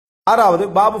ஆறாவது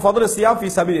பாபு ஃபதுல் சியாம் ஃபீ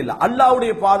சபீலில்லாஹ்,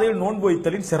 அல்லாஹ்வுடைய பாதையில் நோன்பு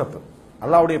வைத்தலின் சிறப்பு.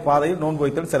 அல்லாஹ்வுடைய பாதையில் நோன்பு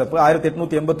வைத்தல் சிறப்பு.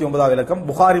 1889 இலக்கம்,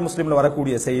 புகாரி முஸ்லிம்ல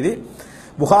வரக்கூடிய செய்தி.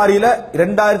 புகாரில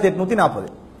 2840,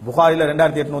 புகாரில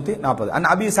 2840. அன்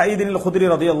அபி சயீத் அல் குத்ரி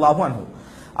ரலியல்லாஹு அன்ஹு,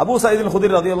 அபூ சயீத் அல்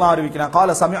குத்ரி ரலியல்லாஹு அறிவிக்கிறார், قال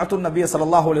سمعت النبي صلى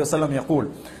الله عليه وسلم يقول,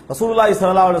 ரசூலுல்லாஹி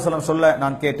ஸல்லல்லாஹு அலைஹி வஸல்லம் சொல்ல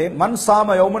நான் கேட்டேன், மன் சாம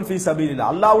யௌமன் ஃபீ சபீலில்லாஹ்,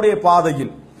 அல்லாஹ்வுடைய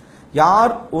பாதையில்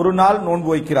யார் ஒரு நாள் நோன்பு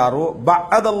வைக்கிறாரோ,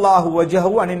 பஅதல்லாஹு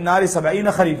வஜஹஹு அனின் நாரி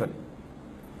 70 ஹரீஃபன்,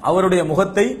 அவருடைய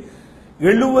முகத்தை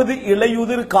 70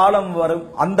 இலையுதிர் காலம் வரும்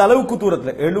அந்த அளவுக்கு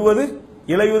தூரத்தில், 70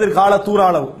 இலையுதிர் கால தூர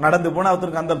அளவு நடந்து போனா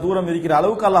அவருக்கு அந்த தூரம் இருக்கிற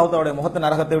அளவுக்கு அல்லாஹ் தஆலாவுடைய முகத்தை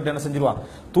நரகத்தை விட்டு என்ன செஞ்சிருவான்,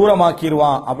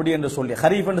 தூரமாக்கிடுவான் அப்படி என்று சொல்லி.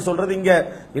 ஹரீஃப் என்று சொல்றது இங்க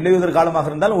இலையுதிர்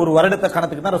காலமாக இருந்தால் ஒரு வருடத்தை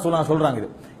கணத்துக்கு தான் ரசூலுல்லாஹ் சொல்றாங்க. இது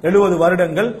 70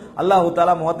 வருடங்கள் அல்லாஹ்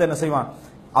தஆலா முகத்தை என்ன செய்வான்,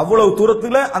 அவ்வளவு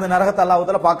தூரத்துல அந்த நரகத்தை அல்லாஹ்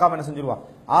தஆலா பார்க்காம என்ன செஞ்சிருவான்,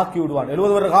 ஆக்கி விடுவான்.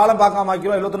 70 வருட காலம் பார்க்காம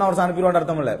ஆக்கிடுவான், 71 வருஷம் அனுப்பிடுவான்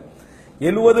அர்த்தம் இல்ல.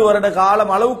 70 வருட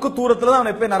காலம் அளவுக்கு தூரத்துல தான்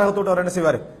அவன் எப்ப நரகத்தை விட்டு அவர் என்ன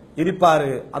செய்வாரு,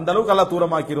 இருப்பாரு. அந்த அளவுக்கு அல்லாஹ்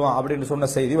தூரமாக்கிடுவான் அப்படின்னு சொன்ன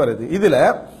செய்தி வருது. இதுல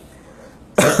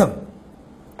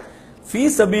ஃபீ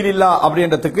சபீலில்லாஹ்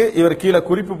அப்படின்றதுக்கு இவர் கீழே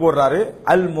குறிப்பு போடுறாரு,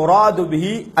 அல் முராது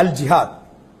பிஹி அல் ஜிஹாத்.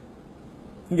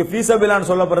 இங்க ஃபீ சபீலில்லாஹ்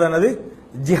சொல்லப்படுறது என்னது,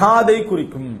 ஜிஹாதை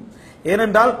குறிக்கும்.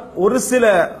 ஏனென்றால் ஒரு சில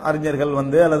அறிஞர்கள்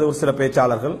அல்லது ஒரு சில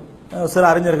பேச்சாளர்கள், சில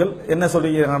அறிஞர்கள் என்ன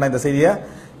சொல்லிக்கிறாங்க இந்த செய்தியை,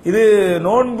 இது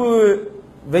நோன்பு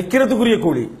வைக்கிறதுக்குரிய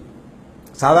கூலி,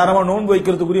 சாதாரணமா நோன்பு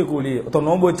வைக்கிறதுக்குரிய கூலி.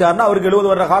 நோன்பு வச்சாருன்னா அவருக்கு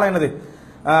 70 வருட காலம் என்னது,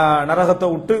 நரகத்தை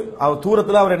விட்டு அவர்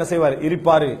தூரத்துல அவர் என்ன செய்வார்,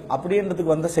 இருப்பாரு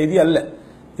அப்படின்றதுக்கு வந்த செய்தி அல்ல.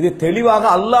 இது தெளிவாக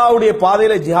அல்லாஹ்வுடைய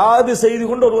பாதையில ஜிஹாது செய்து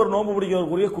கொண்டு ஒருவர் நோன்பு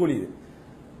பிடிக்கிறதுக்குரிய கூலி. இது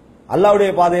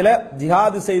அல்லாஹ்வுடைய பாதையில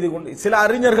ஜிஹாது செய்து கொண்டு, சில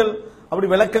அறிஞர்கள் அப்படி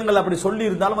விளக்கங்கள் அப்படி சொல்லி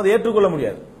இருந்தாலும் அதை ஏற்றுக்கொள்ள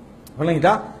முடியாது.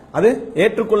 விளங்கிட்டா, அது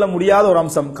ஏற்றுக்கொள்ள முடியாத ஒரு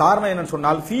அம்சம். காரணம் என்னன்னு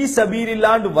சொன்னால், ஃபீ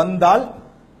சபீலில்லாஹ் வந்தால்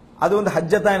அது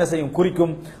ஹஜ்ஜத்தான் என்ன செய்யும்,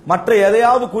 குறிக்கும். மற்ற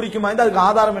எதையாவது குறிக்குமா இருந்தால் அதுக்கு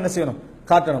ஆதாரம் என்ன செய்யணும்,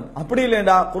 காட்டணும். அப்படி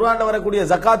இல்லைண்டா குர்ஆன்ல வரக்கூடிய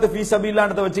ஜகாத் ஃபீ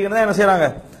சபீலில்லாஹ் வச்சுக்கிறதா என்ன செய்யறாங்க,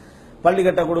 பள்ளி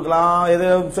கட்ட கொடுக்கலாம்,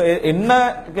 என்ன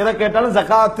எதை கேட்டாலும்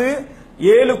ஜகாத்து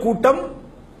 7 கூட்டம்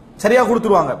சரியா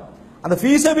கொடுத்துருவாங்க. அந்த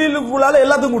ஃபீ சபீலுக்குள்ளால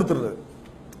எல்லாத்துக்கும் கொடுத்துருது.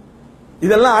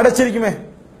 இதெல்லாம் அடைச்சிருக்குமே,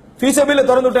 ஃபீ சபீல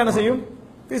திறந்து விட்டா என்ன செய்யும்,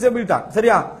 ஃபீ சபீல் தான்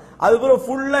சரியா. அதுக்கப்புறம்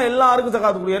ஃபுல்லா எல்லாருக்கும்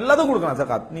ஜகாத் கொடுக்கும், எல்லாத்துக்கும் கொடுக்கலாம்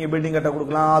ஜகாத். நீங்க பில்டிங் கட்ட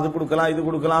கொடுக்கலாம், அது கொடுக்கலாம், இது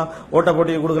கொடுக்கலாம், ஓட்ட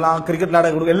போட்டியை கொடுக்கலாம், கிரிக்கெட் விளையாட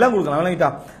கொடுக்கலாம், எல்லாம் கொடுக்கலாம். விளங்கிட்டா,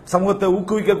 சமூகத்தை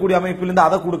ஊக்குவிக்கக்கூடிய அமைப்பிலிருந்து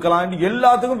அதை கொடுக்கலாம்.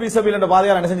 எல்லாத்துக்கும் ஃபீ சபீல் என்ற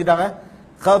பாதையால் என்ன செஞ்சிட்டாங்க,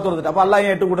 கதை திறந்துட்டு. அப்ப அல்லாஹ்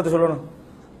ஏன் 8 கூட்டத்தை சொல்லணும்,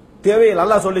 தேவையில்லை.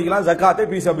 அல்லாஹ் சொல்லிக்கலாம், ஜகாத்தே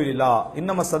ஃபீ சபீலில்லாஹ்,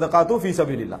 இன்னம ஸதகாத்து ஃபீ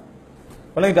சபீலில்லாஹ்.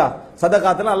 விளங்கிட்டா,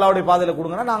 சதகாத்துல அல்லாஹ்வுடைய பாதையில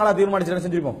கொடுங்கன்னா நாங்களா தீர்மானிச்சு என்ன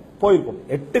செஞ்சிருப்போம், போயிருப்போம்.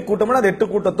 8 கூட்டம்னா அது 8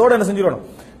 கூட்டத்தோட என்ன செஞ்சிடணும்,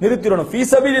 நிறுத்திடணும். ஃபீ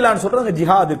சபீலில்லாஹ்னு சொல்றது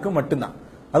ஜிஹாதுக்கு மட்டும்தான்.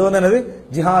 அது என்னது,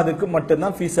 ஜிஹாதுக்கு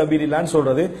மட்டும்தான் ஃபீ சபீலில்லாஹ்னு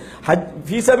சொல்றது. ஹஜ்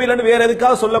ஃபீ சபீலில்லாஹ் வேற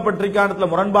எதுக்காக சொல்லப்பட்டிருக்கானதுல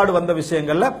முரண்பாடு வந்த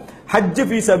விஷயங்கள்ல ஹஜ்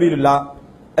ஃபீ சபீலில்லாஹ்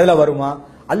இதுல வருமா,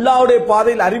 அல்லாஹ்வுடைய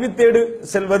பாதையில் அறிவித்தேடு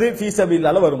செல்வது ஃபீ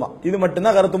சபீலில்லாஹ்ல வருமா, இது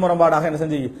மட்டும்தான் கருத்து முரண்பாடாக என்ன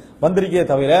செஞ்சு வந்திருக்கே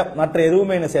தவிர மற்ற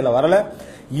எதுவுமே என்ன செய்யல வரல.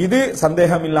 இது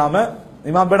சந்தேகம் இல்லாம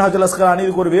இமாம் பின் ஹஜர் அஸ்கலானி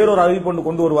இதுக்கு ஒரு வேறொரு அறிவிப்பு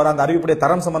கொண்டு வருவார். அந்த அறிவிப்புடைய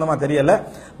தரம் சம்பந்தமா தெரியல.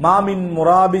 மாமின்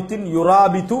முராபித்தின்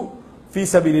யுராபித்து ஃபீ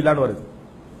சபீலில்லாஹ்னு வருது,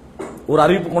 ஒரு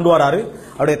அறிவிப்பு கொண்டு வராரு.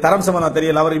 அவருடைய தரம் சம்பந்தம்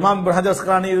தெரியல. அவர் இமாம் பின் ஹஜர்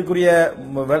அஸ்கலானி இதுக்குரிய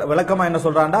விளக்கமா என்ன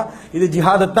சொல்றாண்டா, இது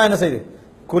ஜிஹாதத்தான் என்ன செய்யுது,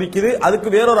 குறிக்குது. அதுக்கு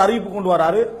வேறொரு அறிவிப்பு கொண்டு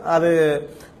வராரு. அது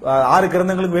 6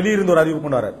 கிரந்தங்களுக்கு வெளியிருந்து ஒரு அறிவிப்பு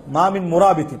கொண்டு வராரு. மாமின்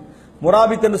முராபித்தின்,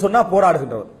 முராபித் என்று சொன்னா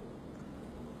போராடுகின்றவர்.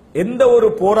 எந்த ஒரு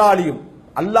போராளியும்,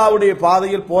 அல்லாஹ்வுடைய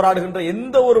பாதையில் போராடுகின்ற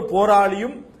எந்த ஒரு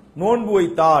போராளியும் நோன்பு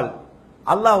வைத்தால்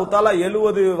அல்லாஹ் தஆலா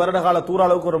 70 வருட கால தூர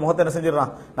அளவுக்கு ஒரு முகத்தை என்ன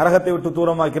செஞ்சிடறான், நரகத்தை விட்டு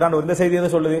தூரமாக்கிறான். இந்த செய்தி என்ன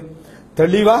சொல்லுது,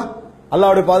 தெளிவா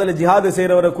அல்லாஹ்வுடைய பாதையில ஜிஹாது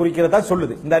செய்யறவரை குறிக்கிறதா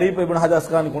சொல்லுது. இந்த அறிவிப்பை இப்னு ஹஜர்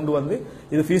அஸ்கலானி கொண்டு வந்து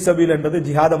இது ஃபீ சபீல் என்றது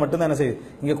ஜிஹாதை மட்டும் தான் என்ன செய்யுது,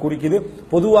 இங்க குறிக்குது.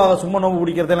 பொதுவாக சும்மா நோன்பு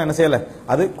பிடிக்கிறதெல்லாம் என்ன செய்யல,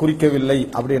 அது குறிக்கவில்லை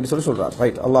அப்படி என்று சொல்றார்.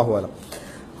 ரைட், அல்லாஹு அலம்.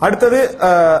 அடுத்தது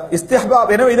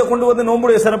இஸ்திஹ்பாப். எனவே இதை கொண்டு வந்து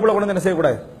நோன்புடைய சிறப்புல கொண்டு வந்து என்ன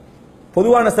செய்யக்கூடாது,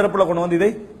 பொதுவான சிறப்புல கொண்டு வந்து இதை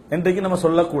இன்றைக்கு நம்ம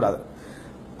சொல்லக்கூடாது.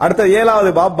 அடுத்த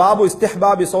 7வது பாப், பாபு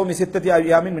இஸ்திஹ்பாபி ஸௌமி 6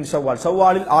 அய்யாமின் மின் ஷவ்வால்,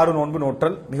 ஷவ்வாலில் 6 நோன்பு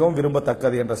நோற்றல் மிகவும்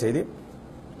விரும்பத்தக்கது என்ற செய்தி.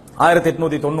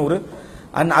 1890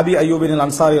 அன் அபி அய்யூபின் அல்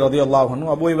அன்சாரி ரலியல்லாஹு அன்ஹு,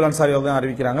 அபூ அய்யூப் அல் அன்சாரி ரலியல்லாஹு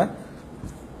அறிவிக்கிறாங்க,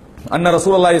 அன்ன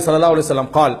ரசூலுல்லாஹி ஸல்லல்லாஹு அலைஹி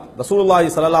வஸல்லம் قال, ரசூலுல்லாஹி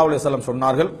ஸல்லல்லாஹு அலைஹி வஸல்லம்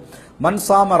சொன்னார்கள், மன்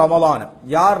சாம ரமலான்,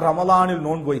 யார் ரமலானில்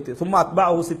நோன்பு வைத்து, சும்மா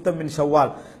அத்பஅஹு 6 மின்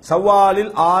ஷவ்வால்,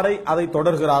 ஷவ்வாலில் 6 அதை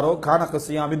தொடர்கிறாரோ, கான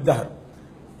கஸியாமித் தஹர்,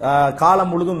 காலம்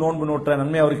முழுதும் நோன்பு நோற்ற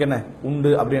நன்மை அவருக்கு என்ன உண்டு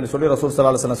அப்படின்னு சொல்லி ரசூல்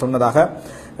ஸல்லல்லாஹு அலைஹி வஸல்லம் சொன்னதாக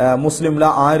முஸ்லிம்ல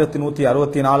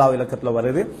 1164வது இலக்கத்தில்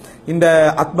வருது. இந்த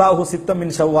அத்பாஹு 6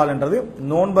 மின் ஷவ்வால் என்றது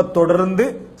நோன்பை தொடர்ந்து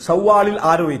ஷவ்வாலில்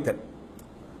 6 வைத்தல்,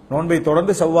 நோன்பை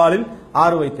தொடர்ந்து ஷவ்வாலில்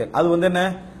 6 வைத்தல். அது என்ன,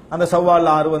 அந்த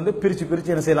ஷவ்வால் 6 பிரிச்சு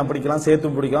பிரிச்சு என்ன செய்யலாம், பிடிக்கலாம்,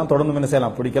 சேர்த்தும் பிடிக்கலாம், தொடர்ந்து என்ன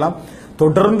செய்யலாம், பிடிக்கலாம்.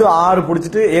 தொடர்ந்து 6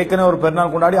 பிடிச்சிட்டு ஏற்கனவே ஒரு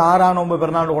பெருநாள் கொண்டாடி 6ஆம் நோன்பு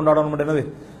பெருநாள் கொண்டாடணும் என்னது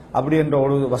அப்படின்ற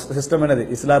ஒரு சிஸ்டம் என்னது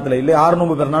இஸ்லாத்துல இல்லை. 6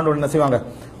 நோன்பு பெருநாள் என்ன செய்வாங்க,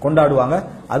 கொண்டாடுவாங்க.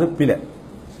 அது பிழை.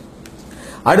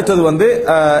 அடுத்தது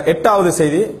 8வது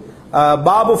செய்தி,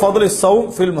 பாபு ஃபதுலி ஸௌம்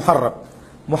ஃபில் முஹர்ரம்.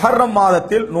 முஹர்ரம்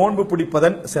மாதத்தில் நோன்பு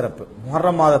பிடிப்பதன் சிறப்பு.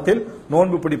 முஹர்ரம் மாதத்தில்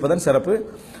நோன்பு பிடிப்பதன் சிறப்பு.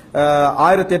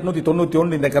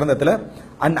 1891 இந்த கிரந்தத்தில்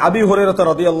அன் அபி ஹுரைரா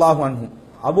ரலியல்லாஹு அன்ஹு,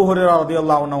 அபூ ஹுரைரா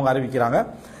ரலியல்லாஹு அன்ஹு அவங்க அறிவிக்கிறாங்க,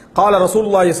 قال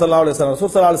ரசூலுல்லாஹி ஸல்லல்லாஹு அலைஹி வஸல்லம்,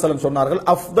 ரசூல் ஸல்லல்லாஹு அலைஹி வஸல்லம் சொன்னார்கள்,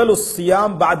 அஃதலுஸ்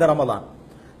ஸியாம் பஅத ரமலான்.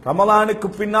 ரமலானுக்கு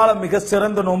பின்னால மிக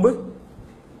சிறந்த நோன்பு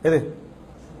எது?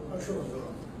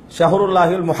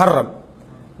 ஷஹ்ருல்லாஹில் முஹர்ரம்,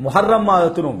 முஹர்ரம்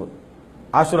மாதத்து நோன்பு.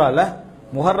 ஆஷுரா இல்ல,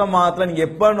 முஹர்ரம் மாதத்துல நீங்க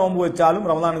எப்ப நோன்பு வச்சாலும்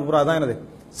ரமலானுக்கு பூரா தான் என்னது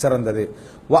சிறந்தது.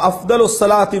 வ அஃதலுஸ்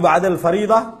ஸலாத்தி பஅதல்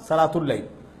ஃபரீதா ஸலாத்துல் லைல்.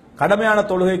 கடமையான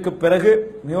தொழுகைக்கு பிறகு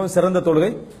மிகவும் சிறந்த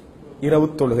தொழுகை இரவு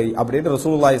தொழுகை அப்படின்னு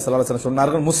ரசூலுல்லாஹி ஸல்லல்லாஹு அலைஹி வஸல்லம்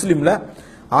சொன்னார்கள். முஸ்லிம்ல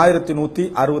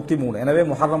 1163. எனவே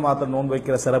முஹர்ரம் மாதத்தில் நோன்பு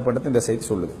வைக்கிற சிறப்பு இந்த செய்தி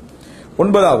சொல்லுது.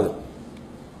 9வது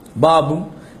பாபும்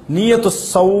நியத்து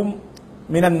ஸௌம்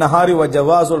மினன் நஹாரி வ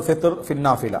ஜவாஸுல் ஃபித்ர் ஃபின்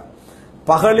நாஃபிலா.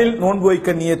 பகலில் நோன்பு வைக்க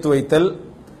நியத்து வைத்தல்,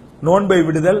 நோன்பை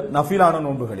விடுதல் நஃபிலான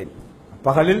நோன்புகளில்.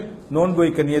 பகலில் நோன்பு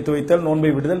வைக்க நியத்து வைத்தல்,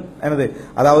 நோன்பை விடுதல் எனது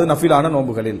அதாவது நஃபிலான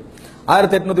நோன்புகளில்.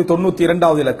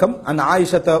 1892வது இலக்கம் அன்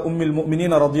ஆயிஷத உம்மில்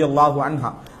முஃமினீன ரலியல்லாஹு அன்ஹா,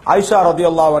 ஆயிஷா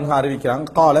ரலியல்லாஹு அன்ஹா அறிவிக்கிறாங்க,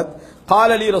 قالت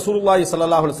قال لي رسول الله صلى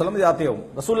الله عليه وسلم ذات يوم.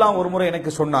 ரசூலுல்லாஹ் ஒரு முறை எனக்கு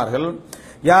சொன்னார்கள்,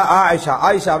 யா ஆயிஷா,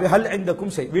 ஆயிஷாவே ஹல்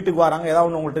இந்தக்கும் ஷை, வீட்டுக்கு வராங்க,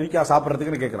 ஏதாவது உங்கள்ட்ட இருக்கா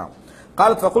சாப்பிடுறதுக்குன்னு கேட்கறான்.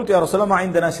 قالت فقلت يا رسول الله ما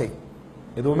عندنا شيء,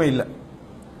 எதுவுமே இல்ல.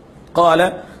 قال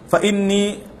فاني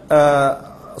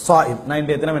صائم, நான்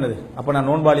இன்றைய தினம் என்னது அப்ப நான்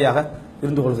நோன்பாளியாக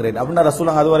இருந்து கொள்கிறேன் அப்படின்னா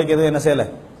ரசூலுல்லாஹ் அது வரைக்கும் எதுவும் என்ன செய்யல,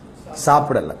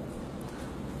 சாப்பிடல.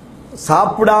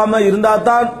 சாப்பிடாம இருந்தா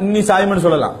தான் இன்னி சாயம்னு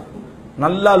சொல்லலாம்.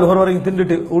 நல்லா லுஹர் வரைக்கும்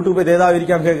தின்னுட்டு வீட்டுக்கு போய் ஏதாவது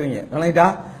இருக்கான்னு கேட்குறீங்க, நினைட்டா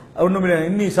ஒண்ணும் இல்லை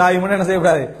இன்னி சாயம்னு என்ன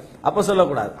செய்யக்கூடாது, அப்ப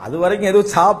சொல்லக்கூடாது. அது வரைக்கும்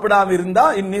எதுவும் சாப்பிடாம இருந்தா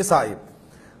இன்னி சாயம்.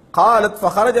 قالت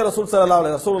فخرج رسول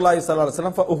الله صلى الله عليه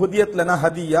وسلم فأهديت لنا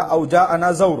هدية أو جاءنا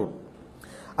زور.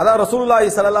 அதான் ரசூலுல்லாஹி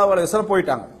ஸல்லல்லாஹு அலைஹி வஸல்லம்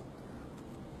போயிட்டாங்க.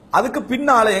 அதுக்கு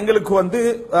பின்னால எங்களுக்கு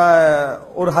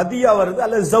ஒரு ஹதியா வருது,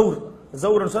 அல்ல ஜவுர்.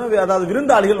 ஜவுர்னு சொன்னா அதாவது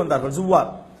விருந்தாளிகள் வந்தார்கள், ஜுவார்,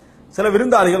 சில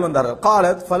விருந்தாளிகள் வந்தார்கள்.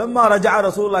 قالت فلما رجع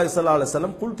رسول الله صلى الله عليه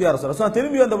وسلم قلت يا رسول الله,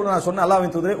 திரும்பி வந்தபோது நான் சொன்னேன்,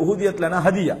 அல்லாஹ்வின் தூதரே, உஹுதியத் லனா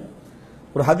ஹதியா,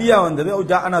 ஒரு ஹதியா வந்தது.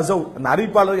 ஜாஅனா ஜவுர், அந்த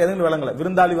அறிவிப்பாளருக்கு எதுவும் விளங்கல,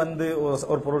 விருந்தாளி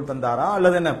ஒரு பொருள் தந்தாரா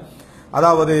அல்லது என்ன,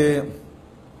 அதாவது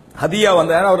ஹதியா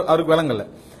வந்தாரா அவருக்கு விளங்கல.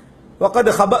 வகத்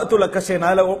ஹபஅது லக ஷைஅன்,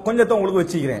 அதுல கொஞ்சத்தை உங்களுக்கு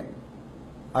வச்சுக்கிறேன்,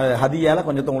 ஹதியால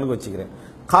கொஞ்சத்தை உங்களுக்கு வச்சுக்கிறேன்.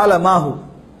 கால மாஹு,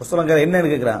 சொல்லுங்க என்னன்னு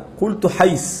கேட்கிறேன். குல்து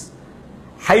ஹைஸ்,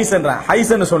 ஹைஸ் என்றான்.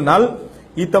 ஹைஸ் என்று சொன்னால்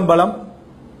ஈத்தம்பழம்,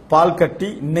 பால் கட்டி,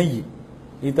 நெய்.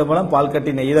 ஈத்தம்பழம், பால்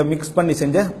கட்டி, நெய் இதை மிக்ஸ் பண்ணி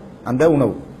செஞ்ச அந்த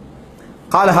உணவு.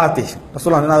 கால ஹாத்தி,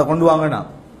 ரசூலுல்லாஹ் அதை கொண்டு வாங்கண்ணா,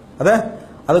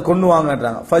 அதை கொண்டு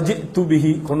வாங்கன்றாங்க. ஃபஜிது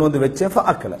பிஹி, கொண்டு வந்து வச்சேன்.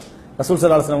 ஃபஅக்கல, ரசூல்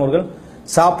ஸல்லல்லாஹு அலைஹி வஸல்லம் அவர்கள்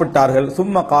சாப்பிட்டார்கள்.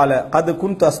 சும்ம கால கத்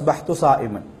குன்து அஸ்பஹ்து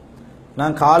ஸாயிமன்,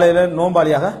 நான் காலையில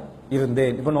நோம்பாளியாக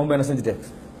இருந்தேன், இப்ப நோம்பு என்ன செஞ்சுட்டேன்,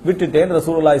 விட்டுட்டேன்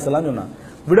ரசூலுல்லாஹி ஸல்லல்லாஹு அலைஹி வஸல்லம் சொன்னாங்க.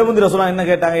 விட வந்து ரசூலுல்லாஹ் என்ன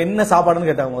கேட்டாங்க, என்ன சாப்பாடுன்னு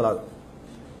கேட்டாங்க. முதலாவது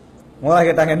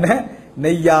கேட்டாங்க என்ன,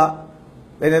 நெய்யா,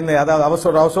 அதாவது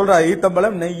அவர் சொல்ற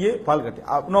ஈத்தம்பழம், நெய், பால் கட்டி,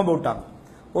 நோம்பு விட்டாங்க.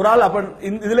 ஒரு ஆள் அப்ப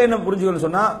இதுல என்ன புரிஞ்சுக்கணும்னு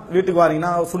சொன்னா, வீட்டுக்கு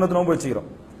வாரீங்கன்னா சுண்ணத்து நோம்பு வச்சுக்கிறோம்,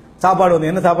 சாப்பாடு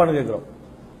என்ன சாப்பாடுன்னு கேட்கிறோம்,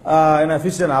 என்ன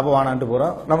ஃபிஷ் அப்ப வானான்ட்டு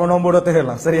போறோம், நம்ம நோம்போட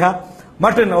தேடலாம், சரியா,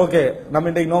 மட்டன் ஓகே, நம்ம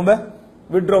இன்றைக்கு நோம்ப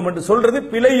விட்றோம் சொல்றது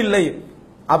பிழை இல்லை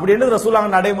அப்படின்னு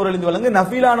ரசூலுல்லாஹ் நடைமுறையில் வழங்க.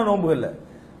 நஃபிலான நோம்புகள்ல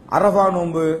அரஃபா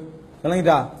நோம்பு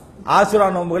விளங்கிட்டா, ஆசுரா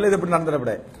நோம்புகள் இது எப்படி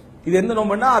நடந்துடப்படாது. இது எந்த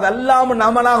நோம்புன்னா அது அல்லாம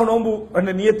நமலாக நோம்பு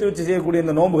நியத்து வச்சு செய்யக்கூடிய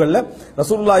இந்த நோம்புகள்ல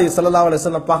ரசூலுல்லாஹி ஸல்லல்லாஹு அலைஹி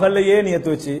வஸல்லம் பகல்லையே நியத்து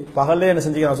வச்சு பகல்லே என்ன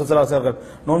செஞ்சுக்கிறாங்க, ரசூல் ஸல்லல்லாஹு அலைஹி வஸல்லம்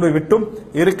நோன்பை விட்டும்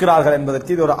இருக்கிறார்கள்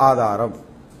என்பதற்கு இது ஒரு ஆதாரம்.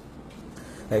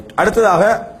 அடுத்ததாக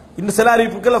இந்த சில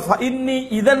அறிவிப்புகள் இன்னி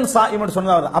இதன் சாயிம்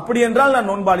சொன்னார், அப்படி என்றால் நான்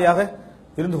நோன்பாளியாக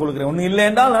இருந்து கொள்கிறேன், ஒன்னு இல்லை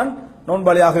என்றால் நான்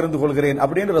நோன்பாளியாக இருந்து கொள்கிறேன்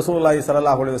அப்படின்னு ரசூலுல்லாஹி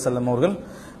ஸல்லல்லாஹு அலைஹி வஸல்லம் அவர்கள்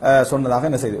சொன்னதாக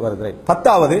என்ன செய்து வருகிறேன்.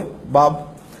 10வது பாப்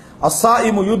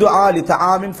அஸ்ஸாயிமு யுதுஆ லி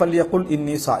தஆமின் ஃபல்யகுல்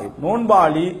இன்னி சாயிம்.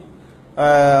 நோன்பாளி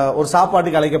ஒரு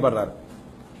சாப்பாட்டுக்கு அழைக்கப்படுறார்,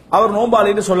 அவர்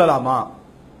நோன்பாளி என்று சொல்லலாமா,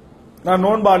 நான்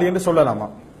நோன்பாளி என்று சொல்லலாமா,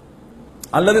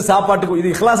 அல்லது சாப்பாட்டுக்கு,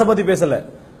 இது இஹ்லாஸை பத்தி பேசல,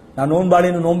 நான்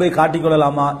நோன்பாளின்னு நோன்பை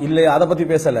காட்டிக்கொள்ளலாமா இல்லை அதை பத்தி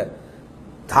பேசல,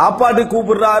 சாப்பாட்டுக்கு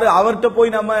கூப்பிடுறாரு அவர்கிட்ட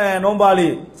போய் நம்ம நோன்பாளி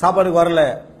சாப்பாட்டுக்கு வரல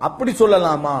அப்படி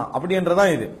சொல்லலாமா அப்படி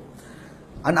என்றதான் இது.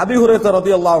 அன் அபீ ஹுரைரா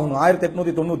ரலியல்லாஹு அன்ஹு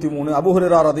 1893 அபூ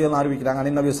ஹுரைரா ரலியல்லாஹு அறிவிக்கிறாங்க,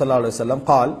 அன் நபி ஸல்லல்லாஹு அலைஹி வஸல்லம்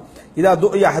قال இதா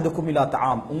துஇய அஹதுக்கும் இலா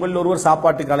தஆம், உங்களில் ஒருவர்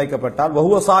சாப்பாட்டுக்கு அழைக்கப்பட்டால்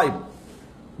வஹுவ சாயிம்,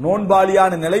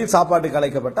 நோன்பாளியான நிலையில் சாப்பாட்டுக்கு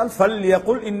அழைக்கப்பட்டால்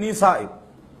ஃபல்யகுல் இன்னி சாயிம்,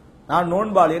 நான்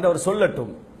நோன்பாளி என்று அவர்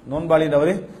சொல்லட்டும், நோன்பாளி என்று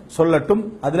அவர் சொல்லட்டும்,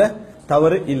 அதுல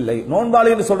தவறு இல்லை. நோன்பாளி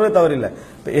என்று சொல்றது தவறு இல்லை.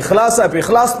 இப்ப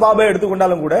இஹ்லாஸ் பாபை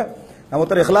எடுத்துக்கொண்டாலும் கூட நம்ம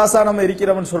ஒருத்தர் இஹ்லாஸா நம்ம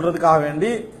இருக்கிறவன் சொல்றதுக்காக வேண்டி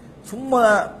சும்மா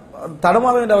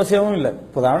தடமாற வேண்டிய அவசியமும் இல்லை.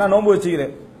 இப்போ நான் நோன்பு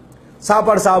வச்சுக்கிறேன்,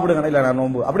 சாப்பாடு சாப்பிடுங்க, இல்ல நான்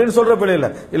நோன்பு அப்படின்னு சொல்ற பிள்ளை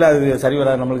இல்ல அது சரி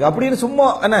வராது நம்மளுக்கு அப்படின்னு சும்மா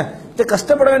என்ன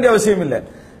கஷ்டப்பட வேண்டிய அவசியம் இல்ல.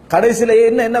 கடைசியில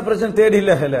என்ன பிரச்சனை தேடி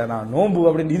இல்ல நான் நோன்பு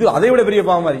அப்படின்னு இது அதை விட பெரிய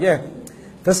பாவமா இருக்கே.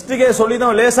 ஃபர்ஸ்ட்டுக்கே சொல்லி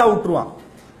தான் லேசா விட்டுருவான்.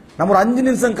 நம்ம ஒரு 5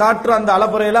 நிமிஷம் காட்டுற அந்த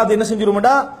அலப்பறையில அது என்ன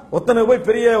செஞ்சிருமாடா ஒத்தனை போய்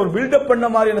பெரிய ஒரு பில்டப் பண்ண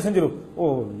மாதிரி என்ன செஞ்சிரும். ஓ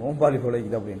நோம்பாளி போல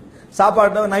இது அப்படின்னு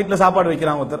சாப்பாடு நைட்ல சாப்பாடு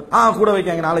வைக்கிறாங்க ஒருத்தர் கூட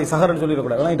வைக்காங்க நாளைக்கு சஹர்னு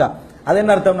சொல்லிடக்கூடாது விளங்கிட்டா. அது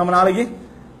என்ன அர்த்தம், நம்ம நாளைக்கு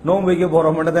நோன்பு வைக்க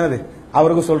போறோம் தானே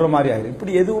அவருக்கு சொல்ற மாதிரி ஆயிடும்.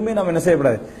 இப்படி எதுவுமே நம்ம என்ன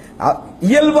செய்யக்கூடாது,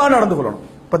 இயல்பா நடந்து கொள்ளணும்.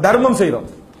 இப்ப தர்மம் செய்யறோம்,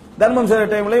 தர்மம் செய்யற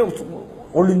டைம்ல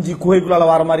ஒளிஞ்சி குகைக்குள்ளால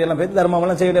வர மாதிரி எல்லாம் பேசி தர்மம்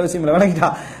எல்லாம் செய்ய அவசியம் இல்லை விளங்கிட்டா.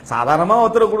 சாதாரணமா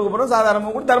ஒருத்தர் கொடுக்க போறோம்,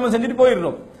 சாதாரணமா கூட தர்மம் செஞ்சுட்டு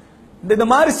போயிடுறோம். இந்த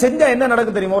மாதிரி செஞ்சா என்ன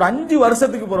நடக்கும் தெரியுமா, ஒரு 5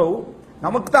 வருஷத்துக்கு பிறகு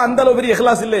நமக்கு தான் அந்த அளவு பெரிய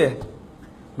இஹ்லாஸ் இல்லையே,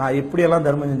 நான் எப்படி எல்லாம்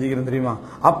தர்மம் செஞ்சுக்கிறேன் தெரியுமா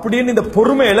அப்படின்னு இந்த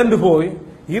பொறுமை இழந்து போய்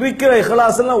இருக்கிற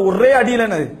இஹ்லாஸ் எல்லாம் ஒரே அடியில்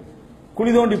என்னது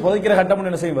குழி தோண்டி புதைக்கிற கட்டம்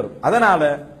என்ன செய்ய வரும். அதனால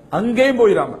அங்கேயும்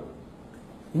போயிடாம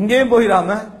இங்கேயும் போயிடாம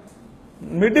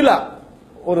மிடிலா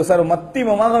ஒரு சார்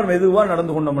மத்தியமமாக மெதுவா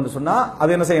நடந்து கொண்டோம் சொன்னா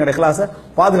அது என்ன செய்ய இஹ்லாஸை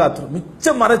பாதுகாத்துரும்.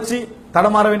 மிச்சம் மறைச்சு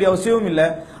தடமாற வேண்டிய அவசியமும் இல்லை,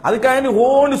 அதுக்காக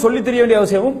ஓன்னு சொல்லி தெரிய வேண்டிய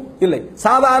அவசியமும் இல்லை.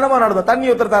 சாதாரணமா நடந்த தண்ணி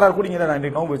ஒருத்தர் தரார் குடிங்க, நான்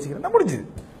இன்றைக்கு நோன்பு வச்சுக்கிறேன் முடிஞ்சது.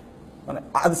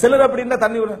 அது சிலர் அப்படின்னா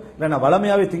தண்ணி இல்ல நான்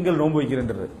வளமையாவே திங்கள் நோன்பு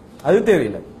வைக்கிறேன்றது அது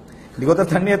தேவையில்லை. இன்னைக்கு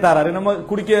ஒருத்தர் தண்ணியை தாராரு நம்ம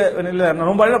குடிக்க இல்ல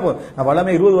நோம்பாடினா போதும், நான்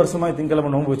வளமை 20 வருஷமா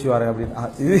திங்கிழமை நோன்பு வச்சு வரேன்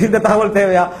அப்படின்னு இந்த தகவல்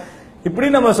தேவையா? இப்படி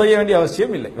நம்ம செய்ய வேண்டிய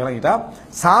அவசியம் இல்லை விளங்கிட்டா.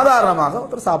 சாதாரணமாக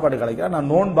ஒருத்தர் சாப்பாடு கிடைக்கிறார், நான்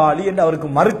நோன்பாளி என்று அவருக்கு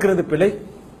மறுக்கிறது பிழை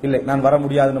இல்லை, நான் வர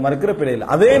முடியாதுன்னு மறுக்கிற பிழை இல்லை.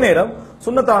 அதே நேரம்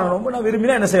சுன்னத்தான நோன்பு நான்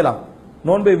விரும்பினா என்ன செய்யலாம்,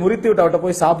 நோன்பை முறித்து விட்டு அவட்ட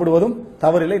போய் சாப்பிடுவதும்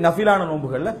தவறு இல்லை, நஃபிலான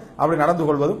நோன்புகள்ல அப்படி நடந்து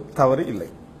கொள்வதும் தவறு இல்லை.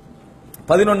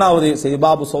 11வது செய்தி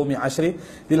பாபு சௌமி அஷ்ரி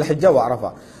தில் ஹிஜ்ஜா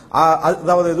அரஃபா,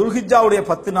 அதாவது துல்ஹிஜ்ஜாவுடைய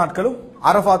 10 நாட்களும்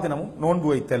அரஃபா தினமும் நோன்பு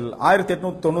வைத்தல்.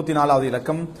 1894வது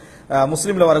இலக்கம்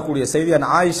முஸ்லிம்ல வரக்கூடிய செய்தி.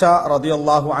 ஆயிஷா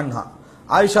ரதியல்லாஹு அன்ஹா,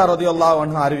 ஆயிஷா ரதியல்லாஹு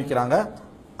அன்ஹா அறிவிக்கிறாங்க,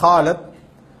 காலத்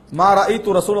மா ரஅய்து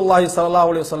ரசூலுல்லாஹி ஸல்லல்லாஹு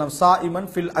அலைஹி வஸல்லம் ஸாயிமன்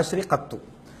ஃபில் அஷ்ரி கத்து,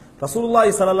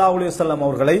 ரசூலுல்லாஹி ஸல்லல்லாஹு அலைஹி வஸல்லம்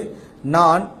அவர்களை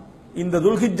நான் இந்த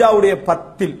துல்ஹிஜ்ஜாவுடைய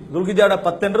 10 துல்ஹிஜ்ஜாவுடைய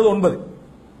 10 என்றது 9,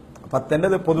 10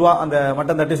 என்றது பொதுவா அந்த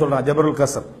மட்டன் தட்டி சொல்றாங்க ஜபருல்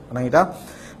கஸ்ர்,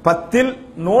 10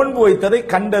 நோன்பு வைத்ததை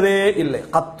கண்டதே இல்லை.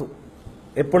 கத்து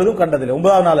எப்பொழுதும் கண்டதில்லை.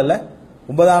 9ஆம் நாள் அல்ல,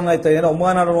 9ஆம்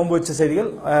நாள் நோன்பு வச்ச செய்திகள்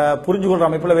புரிஞ்சு கொள்ற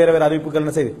அமைப்புல வேற வேற அறிவிப்புகள்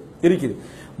என்ன செய்தி இருக்குது.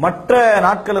 மற்ற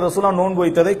நாட்கள் ரசூலுல்லாஹ் நோன்பு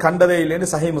வைத்ததை கண்டதே இல்லைன்னு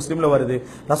சஹீஹ் முஸ்லிம்ல வருது.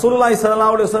 ரசூலுல்லாஹி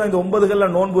ஸல்லல்லாஹு அலைஹி வஸல்லம் இந்த 9கள்ல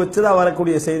நோன்பு வச்சதா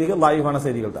வரக்கூடிய செய்திகள் லைவான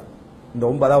செய்திகள் தான். இந்த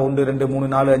 9 1 2 3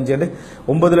 4 5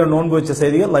 9ல நோன்பு வச்ச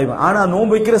செய்திகள் லைவ். ஆனா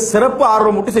நோன்பு வைக்கிற சிறப்பு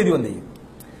ஆர்வம் மட்டும் செய்தி வந்தீங்க.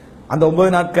 அந்த 9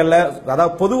 நாட்கள்ல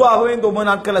அதாவது பொதுவாகவே இந்த 9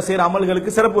 நாட்கள்ல செய்யற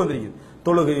அமல்களுக்கு சிறப்பு வந்திருக்கு.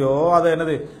 தொழுகையோ அது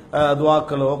என்னது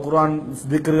துஆக்களோ குர்ஆன்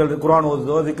திக்ர்கள் குர்ஆன்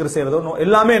ஓதுதோ திக்ர் செய்யறதோ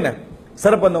எல்லாமே என்ன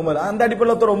சிறப்பு. அந்த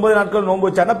அடிப்படையில் 9 நாட்கள் நோன்பு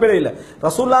வச்சா பிழை இல்லை.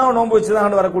 ரசூலுல்லாஹ் நோன்பு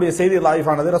வச்சுதான் வரக்கூடிய செய்தி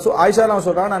லைஃபானது. ஆயிஷா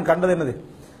சொல்றாங்க நான் கண்டது என்னது,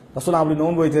 ரசூலுல்லாஹ் அப்படி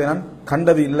நோன்பு வைத்ததை நான்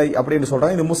கண்டது இல்லை அப்படின்னு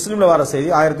சொல்றாங்க. இது முஸ்லிம்ல வர செய்தி,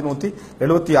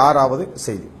 1176வது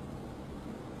செய்தி.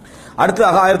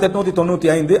 அடுத்ததாக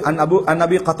 1895 அன்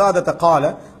அபி கதாதா கால,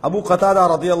 அபு கதாதா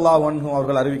ரலியல்லாஹு அன்ஹு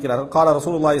அவர்கள் அறிவிக்கிறார்கள், கால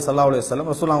ரசூலுல்லாஹி ஸல்லல்லாஹு அலைஹி வஸல்லம்,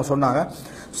 ரசூலுல்லாஹ் சொன்னாங்க,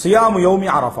 சியாமு யௌமி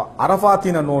அரஃபா,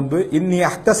 அரஃபாத்தின நோன்பு, இன்னி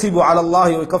அஹ்தஸிபு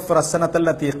அலல்லாஹி யுகஃபிர ஸனத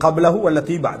அல்லதி கப்லஹு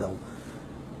வல்லதி பஅதஹு,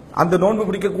 அந்த நோன்பு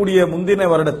பிடிக்கக்கூடிய முந்தின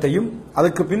வருடத்தையும்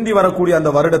அதுக்கு பிந்தி வரக்கூடிய அந்த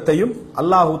வருடத்தையும்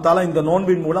அல்லாஹு தஆலா இந்த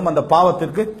நோன்பின் மூலம் அந்த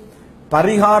பாவத்திற்கு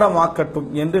பரிகாரமாக்கட்டும்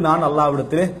என்று நான்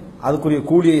அல்லாஹ்விடத்திலே அதுக்குரிய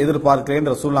கூலியை எதிர்பார்க்கிறேன்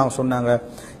ரசூலுல்லாஹ் சொன்னாங்க.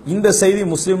 இந்த செய்தி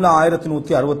முஸ்லிம்ல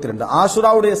 1162.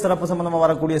 ஆஷுராவுடைய சிறப்பு சம்பந்தமா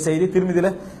வரக்கூடிய செய்தி திருமிதியில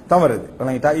தான் வருது.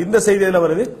 இந்த செய்தியில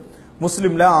வருது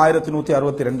முஸ்லிம்ல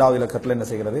 1162வது இலக்கத்தில் என்ன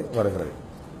செய்கிறது வருகிறது.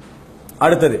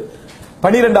 அடுத்தது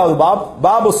 12வது பாப்,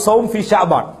 பாபு சௌம் ஃபி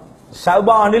ஷஅபான்,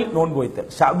 ஷஅபானில் நோன்பு வைத்தல்,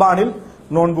 ஷஅபானில்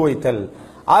நோன்பு வைத்தல்.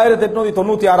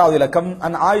 1896வது இலக்கம்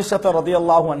அன் ஆயிஷா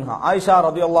ரலியல்லாஹு அன்ஹா, ஆயிஷா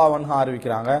ரலியல்லாஹு அன்ஹா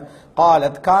அறிவிக்கிறாங்க,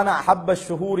 قالت كان احب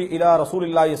الشهور الى رسول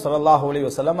الله صلى الله عليه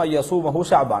وسلم ان يصومه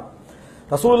شعبان,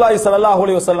 ரசூலுல்லாஹி ஸல்லல்லாஹு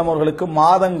அலைஹி வஸல்லம் அவர்களுக்கு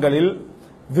மாதங்களில்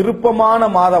விருப்பமான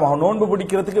மாதமாக நோன்பு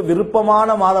பிடிக்கிறதுக்கு விருப்பமான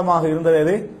மாதமாக இருந்தது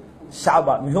எது,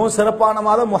 ஷஅபான். மிகவும் சிறப்பான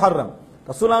மாதம் முஹர்ரம்,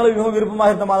 ரசூலுல்லாஹி மிகவும் விருப்பமாக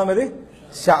இருந்த மாதம் எது,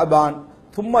 ஷஅபான்.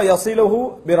 தும்ம யஸிலுஹு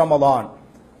பிரமலான்,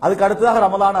 அதுக்கு அடுத்ததாக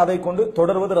ரமலான் அதை கொண்டு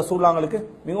தொடர்வது ரசூலுல்லாஹ்களுக்கு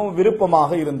மிகவும்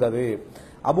விருப்பமாக இருந்தது.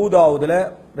 அபூதாவுதுல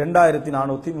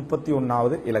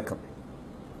 2431வது இலக்கம்.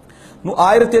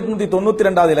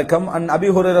 1892வது இலக்கம் அன் அபி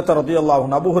ஹுரைரா ரலியல்லாஹு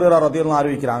அன்ஹு, அபூ ஹுரைரா ரலியல்லாஹு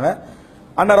அறிவிக்கிறாங்க,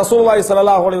 அன்ன ரசூலுல்லாஹி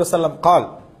ஸல்லல்லாஹு அலைஹி வஸல்லம் கால்,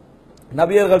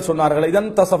 நபியர்கள் சொன்னார்கள், இதன்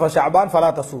தஸஃப ஷஅபான் ஃபலா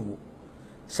தஸூமு,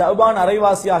 ஷஅபான்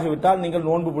அரைவாசியாகிவிட்டால் நீங்கள்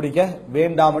நோன்பு பிடிக்க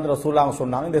வேண்டாம் என்று ரசூலுல்லாஹ்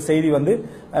சொன்னாங்க. இந்த செய்தி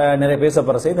நிறைய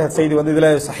பேசப்படுற செய்தி. இந்த செய்தி இதுல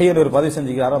சஹீஹ் ஒரு பதிவு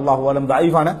செஞ்சுக்கிறார், அல்லாஹு அலம்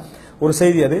தஈஃபான ஒரு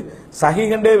செய்தி. அது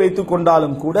சஹீஹ்ண்டே வைத்துக்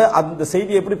கொண்டாலும் கூட அந்த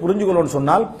செய்தி எப்படி புரிஞ்சுக்கணும்னு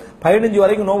சொன்னால் 15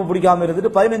 வரைக்கும் நோன்பு பிடிக்காம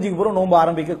இருந்துட்டு 15க்கு பிறகு நோன்பு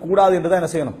ஆரம்பிக்க கூடாது என்றுதான்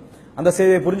என்ன செய்யணும் அந்த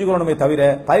செய்தியை புரிஞ்சுக்கணுமே தவிர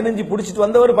 15 பிடிச்சிட்டு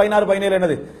வந்தவர் 16 17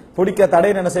 என்னது பிடிக்க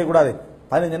தடைன்னு என்ன செய்யக்கூடாது.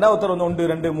 15 ஒருத்தர் வந்து 1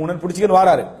 2 3 பிடிச்சிக்கிட்டு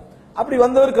வராரு. அப்படி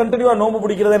வந்தவர் கண்டினியூவா நோன்பு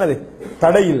பிடிக்கிறது என்னது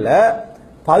தடை இல்ல.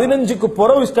 15க்கு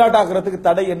புறவு ஸ்டார்ட் ஆகிறதுக்கு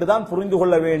தடை என்றுதான் புரிந்து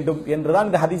கொள்ள வேண்டும் என்றுதான்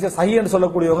இந்த ஹதீஸை சஹீஹ் என்று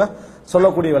சொல்லக்கூடியவங்க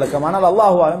சொல்லக்கூடிய விளக்கம். ஆனால்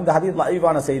அல்லாஹு அலம் இந்த ஹதீஸ்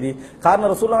லைவான செய்தி.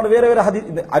 காரணம் ரசூலுல்லாஹ் வேற வேற ஹதீஸ்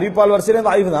அறிவிப்பால் வரிசையில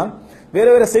லைவ் தான். வேற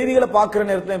வேற செய்திகளை பார்க்கிற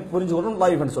நேரத்தில் புரிஞ்சுக்கணும்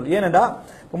லைவ் என்று சொல்லி. ஏனென்றா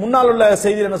முன்னால் உள்ள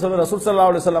செய்தியில் என்ன சொல்ற ரசூல்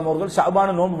ஸல்லல்லாஹு அலைஹி வஸல்லம் அவர்கள்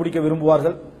ஷஅபான நோன்பு பிடிக்க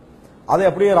விரும்புவார்கள். அதை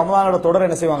அப்படியே ரமலானோட தொடர்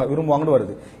என்ன செய்வாங்க விரும்புவாங்கன்னு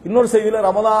வருது. இன்னொரு செய்தியில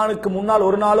ரமலானுக்கு முன்னால்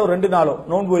ஒரு நாளோ 2 நாளோ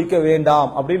நோன்பு வைக்க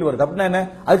வேண்டாம் அப்படின்னு வருது. அப்படின்னா என்ன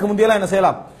அதுக்கு முந்தையெல்லாம் என்ன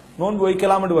செய்யலாம் நோன்பு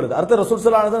வைக்கலாம் என்று வருது. அடுத்த ரசூல்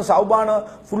ஸல்லல்லாஹு அலைஹி வஸல்லம் ஷஅபான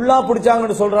ஃபுல்லா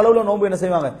பிடிச்சாங்கன்னு சொல்ற அளவுல நோன்பு என்ன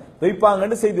செய்வாங்க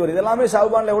வைப்பாங்கன்னு செய்தி வருது. இதெல்லாமே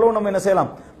ஷஅபான்ல எவ்வளவு நம்ம என்ன செய்யலாம்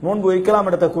நோன்பு வைக்கலாம்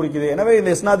இடத்தை குறிக்குது. எனவே இந்த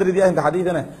இஸ்னாத் ரீதியா இந்த ஹதீஸ்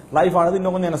லைஃப் ஆனது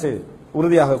இன்னும் கொஞ்சம் என்ன செய்யுது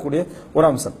உறுதியாக கூடிய ஒரு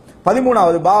அம்சம்.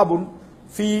 13வது பாபுன்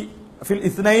ஃபில்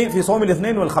இஸ்னைன் ஃபி ஸௌமில்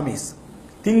இஸ்னைன் வல் ஹமீஸ்.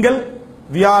 திங்கள்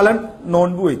வியாழன்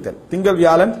நோன்பு வைத்தல். திங்கள்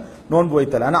வியாழன் நோன்பு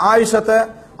வைத்தல். ஆனா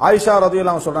ஆயிஷா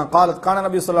ரலியல்லாஹு அன்ஹா சொல்றாங்க قالت كان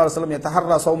النبي صلى الله عليه وسلم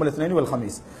يتحرى صوم الاثنين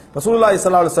والخميس. ரசூலுல்லாஹி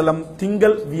ஸல்லல்லாஹு அலைஹி வஸல்லம்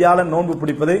திங்கள் வியாழன் நோன்பு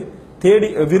பிடிப்பதை தேடி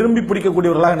விரும்பி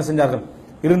பிடிக்கக்கூடியவர்களாக என்ன செஞ்சார்கள்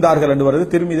இருந்தார்கள் என்று வருது.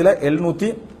 திருமிதில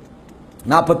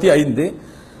 745.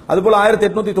 அதுபோல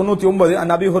 1899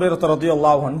 அன் அபீ ஹுரைரா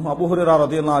ரலியல்லாஹு அன்ஹு அபூ ஹுரைரா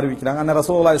ரலியல்லாஹு அறிவிக்கிறாங்க அன்ன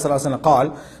ரசூலுல்லாஹி ஸல்லல்லாஹு அலைஹி வஸல்லம் قال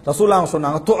ரசூலுல்லாஹ்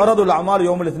சொன்னாங்க துஅரதுல் அமால்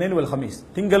யௌமுல் இத்னைன் வல் ஹமீஸ்.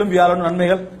 திங்களும் வியாழனும்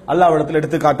நன்மைகள் அல்லாஹ்விடத்தில்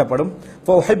எடுத்து காட்டப்படும்.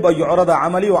 ஃபஉஹிப்பு யுஅரத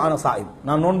அமலி வ அன ஸாயிம்.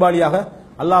 நான் நோன்பாளியாக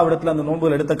அல்லாஹ்விடத்தில் அந்த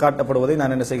நோன்புகள் எடுத்து காட்டப்படுவதை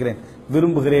நான் என்ன செய்கிறேன்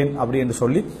விரும்புகிறேன் அப்படி என்று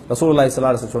சொல்லி ரசூலுல்லாஹி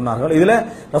ஸல்லல்லாஹு அலைஹி வஸல்லம் சொன்னார்கள். இதுல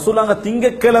ரசூலுல்லாஹ்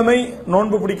திங்கட்கிழமை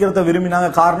நோன்பு பிடிக்கிறத விரும்பினாங்க.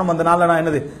 காரணம் அந்த நாள்ல நான்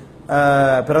என்னது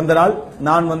பிறந்த நாள்,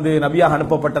 நான் வந்து நபியாக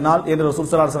அனுப்பப்பட்ட நாள் என்று ரசூல்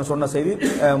ஸல்லல்லாஹு அலைஹி வஸல்லம் சொன்ன செய்தி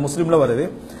முஸ்லிம்ல வருது.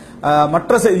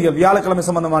 மற்ற செய்திகள் வியாழக்கிழமை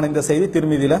சம்பந்தமான இந்த செய்தி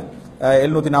திருமிதியில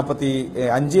 745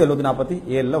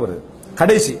 747 வருது.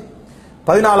 கடைசி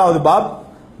 14வது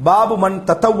பாபு மன்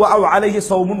தத்தவ்வா அலைஹி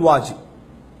ஸௌமுன் வாஜிப்.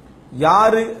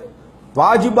 யாரு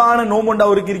வாஜிபான நோம்பு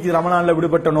அவருக்கு இருக்குது ரமலான்ல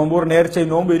விடுபட்ட நோம்பு ஒரு நேர்ச்சை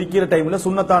நோம்பு இருக்கிற டைம்ல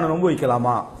சுன்னத்தான நோம்பு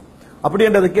வைக்கலாமா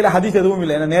அப்படின்றது கீழே ஹதீஸ் எதுவும்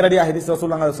இல்லை. நேரடியாக ஹதீஸ்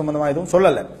ரசூலுல்லாஹ் அது சம்பந்தமா எதுவும்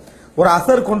சொல்லல. ஒரு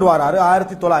அசர் கொண்டு வராரு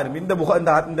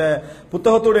 1900. இந்த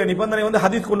புத்தகத்துடைய நிபந்தனை வந்து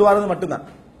ஹதீஸ் கொண்டு வரது மட்டும்தான்.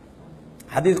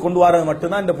 ஹதீஸ் கொண்டு வரது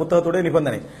மட்டும்தான் இந்த புத்தகத்துடைய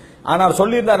நிபந்தனை. ஆனால்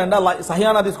சொல்லியிருந்தார் என்றால்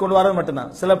சஹியான ஹதீஸ் கொண்டு வரது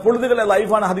மட்டும்தான். சில பொழுதுகளை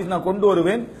லைஃபான ஹதீஸ் நான் கொண்டு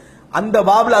வருவேன், அந்த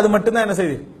பாபில் அது மட்டும்தான் என்ன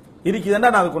செய்தி இருக்குதுன்னா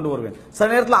நான் அதை கொண்டு வருவேன். சில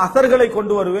நேரத்தில் அசர்களை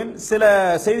கொண்டு வருவேன். சில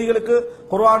செய்திகளுக்கு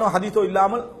குர்ஆனோ ஹதீஸோ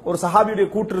இல்லாமல் ஒரு சஹாபியுடைய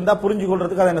கூற்று இருந்தா புரிஞ்சு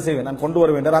கொள்றதுக்கு அதை என்ன செய்வேன் நான் கொண்டு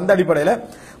வருவேன். அந்த அடிப்படையில்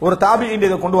ஒரு தாபிஈன்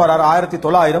இதை கொண்டு வராரு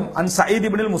 1900 அன் சயீத்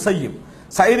இப்னுல் முஸய்யிப்.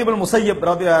 சயீத் இப்னுல் முஸய்யிப்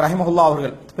ரஹிமஹுல்லாஹ்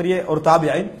அவர்கள் பெரிய ஒரு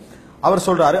தாபிஈன். அவர்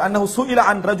சொல்றாரு அன்னஹு சுஇல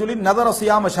அன் ரஜுலின் நதர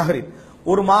சியாம ஷஹரின்.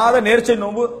 ஒரு மாத நேர்ச்சை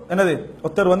நோன்பு என்னது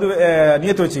ஒருத்தர் வந்து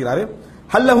நியத்து வச்சுக்கிறாரு.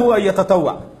 ஹல்லஹு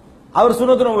அய்யதத்தவ்வா. அவர்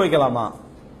சுன்னத் நோன்பு வைக்கலாமா?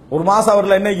 ஒரு மாசம்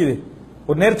அவர்ல என்ன இருக்குது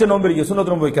ஒரு நேர்ச்சை நோன்பு இருக்கு, சுன்னத்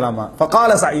நோன்பு வைக்கலாமா?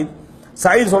 ஃபகால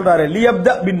சயீத் சொல்றாரு லியப்த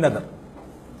பின் நதர்.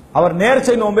 அவர்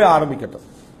நேர்ச்சை நோன்பை ஆரம்பிக்கட்டும்.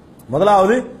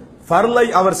 முதலாவது ஃபர்லை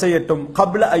அவர் செய்யட்டும்.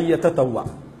 கப்ல அய்யதத்தவ்வா.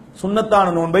 சுன்னத்தான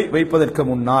நோன்பை வைப்பதற்கு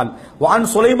முன்னால். வான்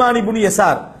சுலைமான் இப்னு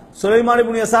யஸார். சுலைமான்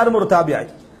இப்னு யஸாரும் ஒரு தாபிஈ.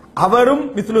 அவரும்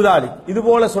மித்லு தாலிக் இது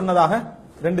போல சொன்னதாக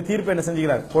ரெண்டு தீர்ப்பு என்ன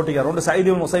செஞ்சுக்கிறார் போட்டிக்கிறார். ஒன்று சயீத்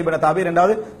இப்னு முஸய்யிப் என்ற தாபி,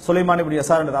 இரண்டாவது சுலைமான் இப்னு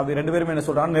யஸார் என்ற தாபி. ரெண்டு பேரும் என்ன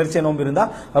சொல்றாங்க நேர்ச்சை நோன்பு இருந்தா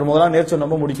அவர் முதலாவது நேர்ச்சை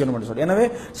நோன்பு முடிக்கணும் என்று சொல்லி. எனவே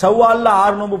ஷவ்வால்ல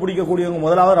 6 நோன்பு பிடிக்கக்கூடியவங்க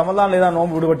முதலாவது ரமலான்ல ஏதாவது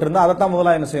நோன்பு விடுபட்டு இருந்தா அதைத்தான்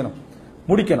முதலாவது என்ன செய்யணும்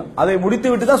முடிக்கணும். அதை முடித்து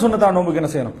விட்டு தான் சுன்னத்தான நோன்புக்கு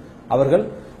என்ன செய்யணும் அவர்கள்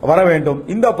வர வேண்டும்.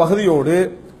 இந்த பகுதியோடு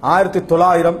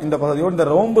 1900 இந்த பகுதியோடு இந்த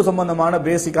நோன்பு சம்பந்தமான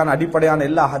பேசிக்கான அடிப்படையான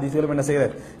எல்லா ஹதீஸ்களும் என்ன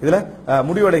செய்யறது இதுல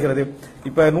முடிவடைகிறது.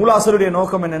 இப்ப நூலாசிரியருடைய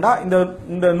நோக்கம் என்னன்னா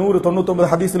இந்த 199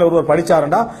 ஹதீஸ்ல ஒருவர்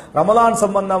படிச்சாருன்னா ரமலான்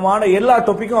சம்பந்தமான எல்லா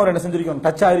டாபிக்கும் அவர் என்ன செஞ்சிருக்கணும்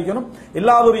டச் ஆயிருக்கணும்.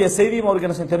 எல்லாருடைய செய்தியும் அவருக்கு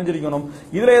என்ன தெரிஞ்சிருக்கணும்.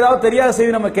 இதுல ஏதாவது தெரியாத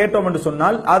செய்தி நம்ம கேட்டோம் என்று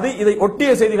சொன்னால் அது இதை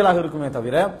ஒட்டிய செய்திகளாக இருக்குமே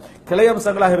தவிர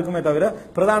கிளையம்சங்களாக இருக்குமே தவிர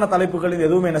பிரதான தலைப்புகளில்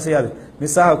எதுவுமே என்ன செய்யாது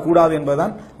மிஸ் ஆக கூடாது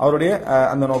என்பதுதான் அவருடைய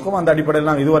அந்த நோக்கம். அந்த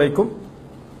அடிப்படையில் நாம் இதுவரைக்கும்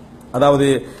அதாவது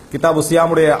கிதாபு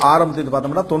சியாமுடைய ஆரம்பத்தில்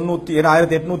பார்த்தோம்னா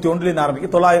 1801 ஆரம்பிக்க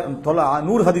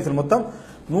 100 ஹதீஸ்கள் மொத்தம்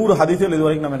 100 ஹதீஸ்கள்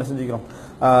இதுவரைக்கும் நம்ம என்ன செஞ்சுக்கிறோம்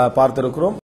பார்த்திருக்கிறோம்.